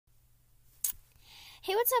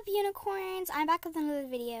Hey, what's up, unicorns? I'm back with another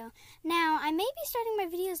video. Now, I may be starting my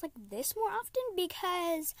videos like this more often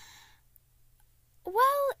because,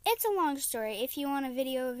 well, it's a long story. If you want a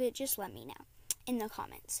video of it, just let me know in the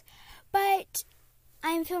comments. But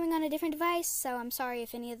I'm filming on a different device, so I'm sorry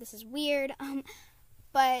if any of this is weird.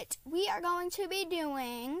 But we are going to be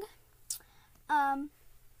doing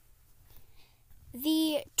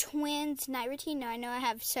the twins night routine. Now, I know I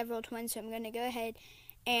have several twins, so I'm going to go ahead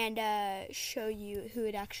and show you who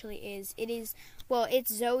it actually is. It's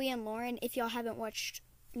Zoey and Lauren. If y'all haven't watched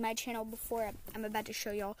my channel before, I'm about to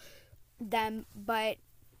show y'all them, but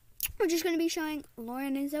we're just going to be showing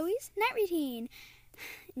Lauren and Zoey's night routine.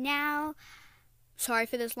 Now, sorry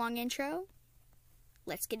for this long intro.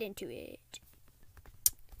 Let's get into it.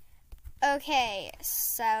 Okay,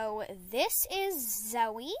 so this is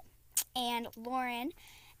Zoey and Lauren,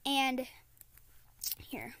 and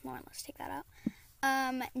here, Lauren, let's take that out.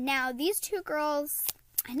 Now, these two girls,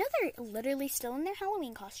 I know they're literally still in their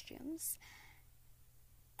Halloween costumes.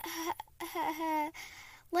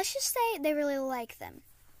 Let's just say they really like them.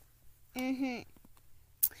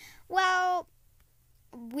 Well,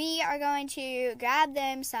 we are going to grab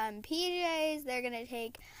them some PJs. They're going to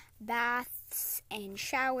take baths and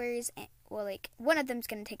showers. And, well, like, one of them's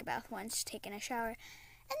going to take a bath, one's taking a shower. And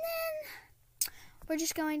then we're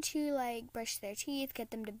just going to, like, brush their teeth,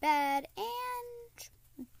 get them to bed, and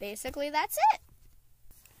basically, that's it.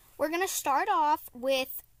 We're going to start off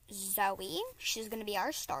with Zoey. She's going to be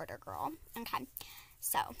our starter girl. Okay.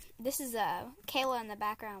 So, this is Kayla in the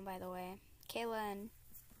background, by the way. Kayla and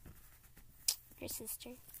her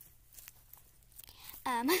sister.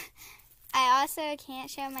 I also can't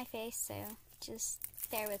show my face, so just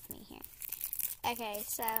bear with me here. Okay,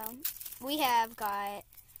 so we have got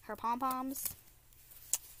her pom-poms,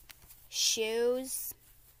 shoes,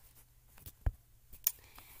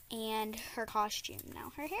 and her costume.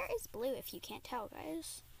 Now, her hair is blue, if you can't tell,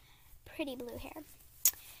 guys. Pretty blue hair.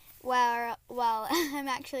 Well, I'm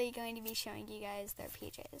actually going to be showing you guys their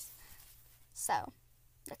PJs. So,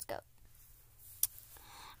 let's go.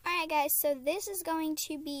 Alright, guys, so this is going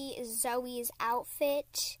to be Zoey's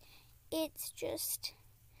outfit. It's just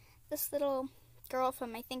this little girl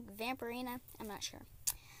from, I think, Vampirina. I'm not sure.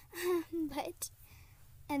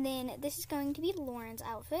 And then this is going to be Lauren's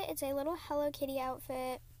outfit. It's a little Hello Kitty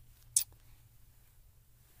outfit.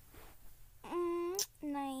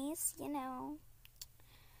 Nice, you know.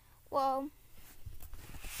 Well,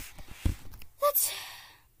 that's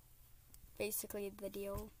basically the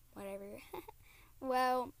deal, whatever.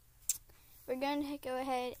 Well, we're going to go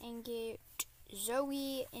ahead and get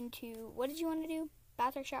Zoey into, what did you want to do?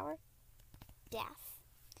 Bath or shower? Bath.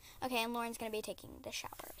 Okay, and Lauren's going to be taking the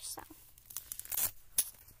shower, so.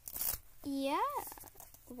 Yeah,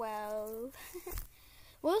 well,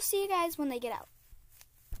 we'll see you guys when they get out.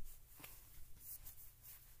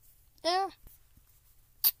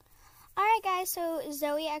 Alright, guys, so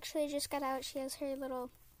Zoey actually just got out. She has her little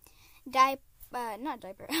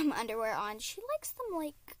underwear on. She likes them,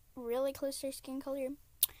 like, really close to her skin color.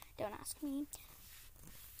 Don't ask me.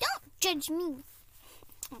 Don't judge me.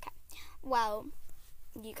 Okay, well,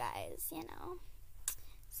 you guys, you know,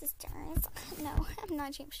 sisters. No, I'm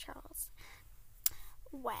not James Charles.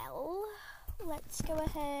 Well, let's go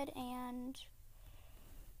ahead and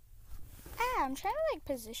I'm trying to, like,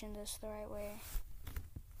 position this the right way.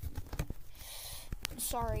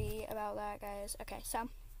 Sorry about that, guys. Okay, so,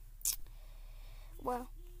 well,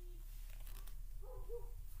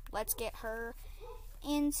 let's get her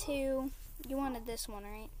into, you wanted this one,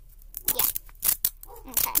 right? Yeah.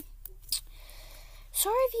 Okay.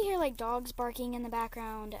 Sorry if you hear, like, dogs barking in the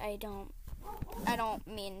background. I don't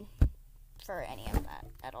mean for any of that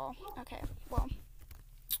at all. Okay, well,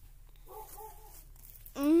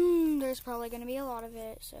 there's probably going to be a lot of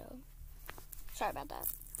it, so sorry about that.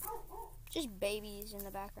 Just babies in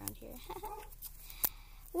the background here.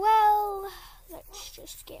 Well, let's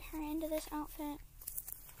just get her into this outfit.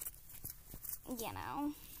 You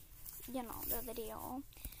know the deal.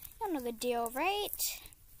 You know the deal, right?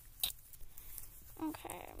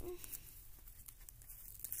 Okay.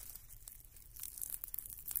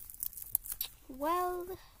 Well,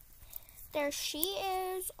 there she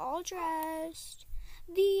is, all dressed.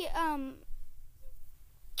 The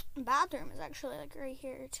bathroom is actually, like, right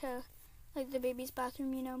here to, like, the baby's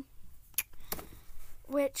bathroom, you know,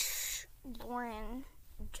 which Lauren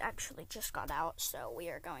actually just got out, so we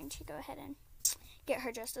are going to go ahead and get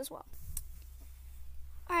her dressed as well.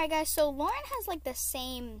 Alright, guys, so Lauren has, like, the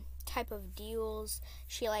same type of deals.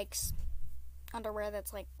 She likes underwear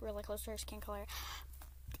that's, like, really close to her skin color.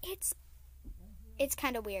 It's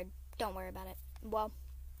kind of weird. Don't worry about it. Well,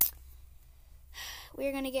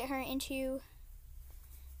 we're going to get her into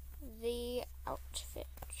the outfit.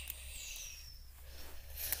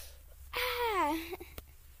 Ah!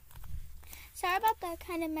 Sorry about the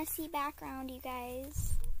kind of messy background, you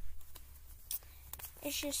guys.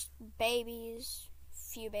 It's just babies,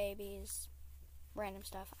 few babies, random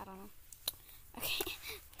stuff. I don't know. Okay.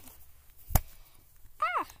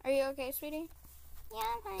 Ah! Are you okay, sweetie? Yeah,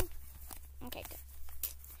 I'm fine. Okay, good.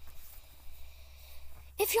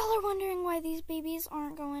 If y'all are wondering why these babies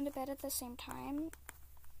aren't going to bed at the same time,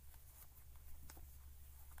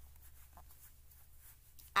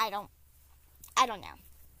 I don't know.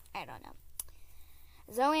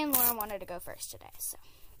 Zoey and Lauren wanted to go first today, so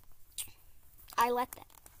I let them.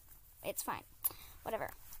 It's fine. Whatever.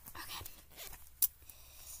 Okay.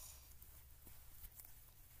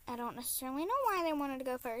 I don't necessarily know why they wanted to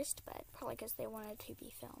go first, but probably because they wanted to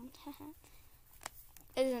be filmed.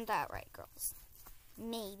 Isn't that right, girls?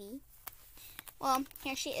 Maybe. Well,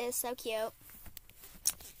 here she is, so cute.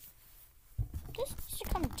 This needs to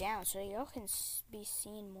come down so y'all can be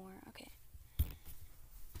seen more. Okay.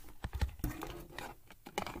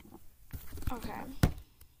 Okay.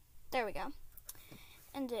 There we go.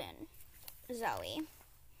 And then Zoey.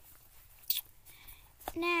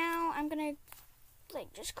 Now I'm gonna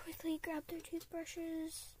just quickly grab their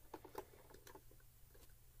toothbrushes.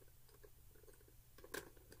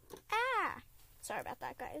 Ah! Sorry about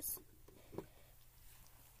that, guys.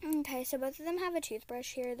 Okay, so both of them have a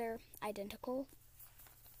toothbrush here. They're identical.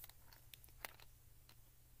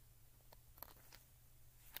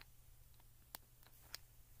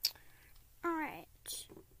 Alright.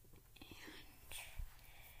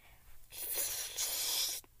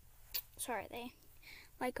 Sorry, they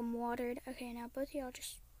like them watered. Okay, now both of y'all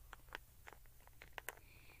just...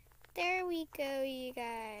 There we go, you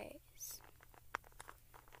guys.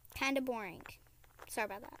 Kind of boring. Sorry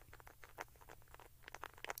about that.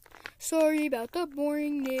 Sorry about the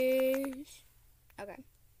boringness. Okay.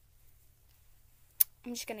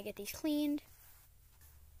 I'm just gonna get these cleaned.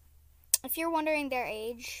 If you're wondering their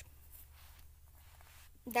age,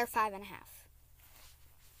 they're 5.5.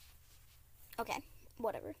 Okay,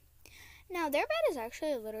 whatever. Now, their bed is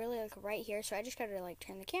actually literally right here, so I just gotta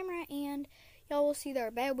turn the camera and y'all will see their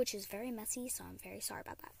bed, which is very messy, so I'm very sorry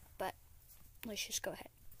about that. But let's just go ahead.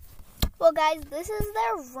 Well, guys, this is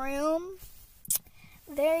their room.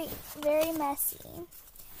 Very, very messy.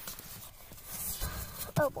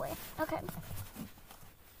 Oh boy. Okay.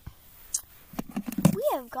 We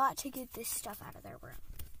have got to get this stuff out of their room.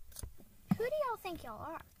 Who do y'all think y'all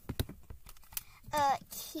are?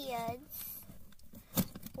 Kids.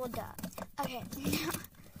 Well, duh. Okay.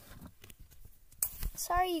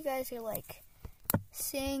 Sorry you guys are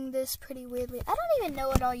seeing this pretty weirdly. I don't even know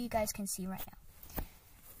what all you guys can see right now.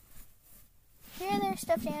 Here are their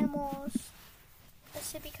stuffed animals. The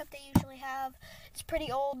sippy cup they usually have. It's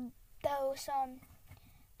pretty old though, so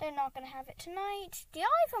they're not gonna have it tonight. Do y'all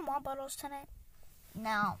even want bottles tonight?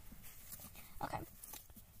 No. Okay.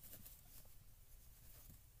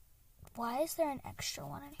 Why is there an extra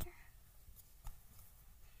one in here?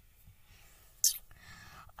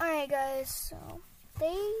 Alright, guys, so do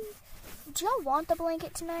y'all want the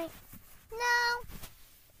blanket tonight? No.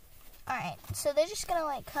 Alright, so they're just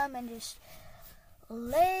gonna come and just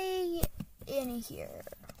lay in here.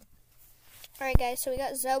 Alright, guys, so we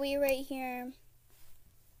got Zoey right here.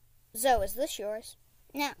 Zoe, is this yours?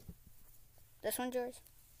 No. This one's yours?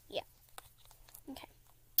 Yeah. Okay.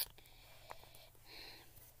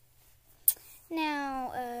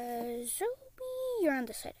 Now, Zoey, you're on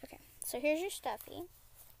this side. Okay, so here's your stuffy.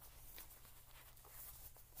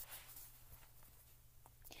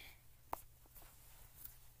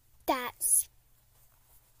 That's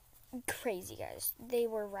crazy, guys. They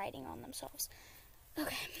were riding on themselves.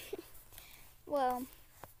 Okay. Well,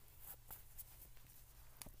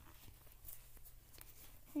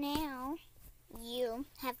 now you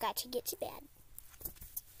have got to get to bed.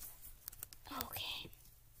 Okay.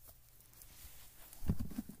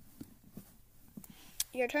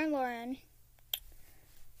 Your turn, Lauren.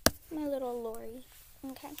 My little Lori.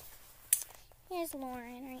 Okay. Here's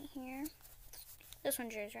Lauren right here. This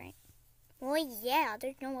one's yours, right? Well, yeah,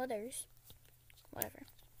 there's no others. Whatever.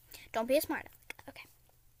 Don't be a smart aleck. Okay.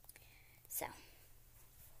 So.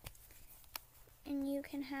 And you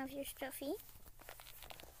can have your stuffy.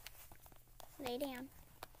 Lay down.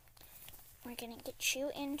 We're going to get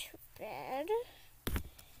you into bed.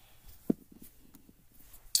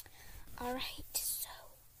 Alright, so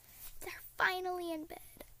they're finally in bed.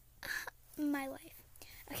 My life.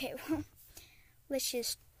 Okay, well, let's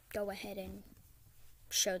just go ahead and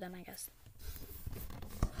show them, I guess.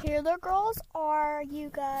 Here the girls are, you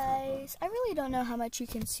guys. I really don't know how much you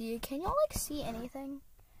can see. Can y'all like see anything?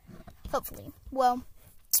 Hopefully. Well,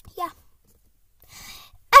 yeah.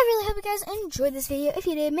 I really hope you guys enjoyed this video. If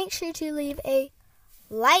you did, make sure to leave a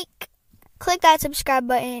like, click that subscribe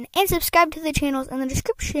button, and subscribe to the channels in the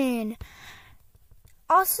description.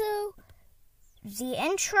 Also, the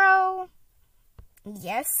intro,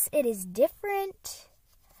 yes, it is different.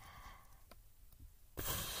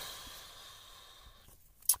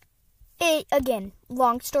 Again,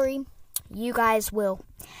 long story. You guys will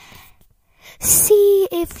see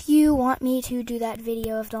if you want me to do that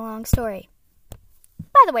video of the long story.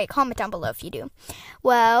 By the way, comment down below if you do.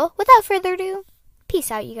 Well, without further ado,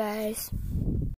 peace out, you guys.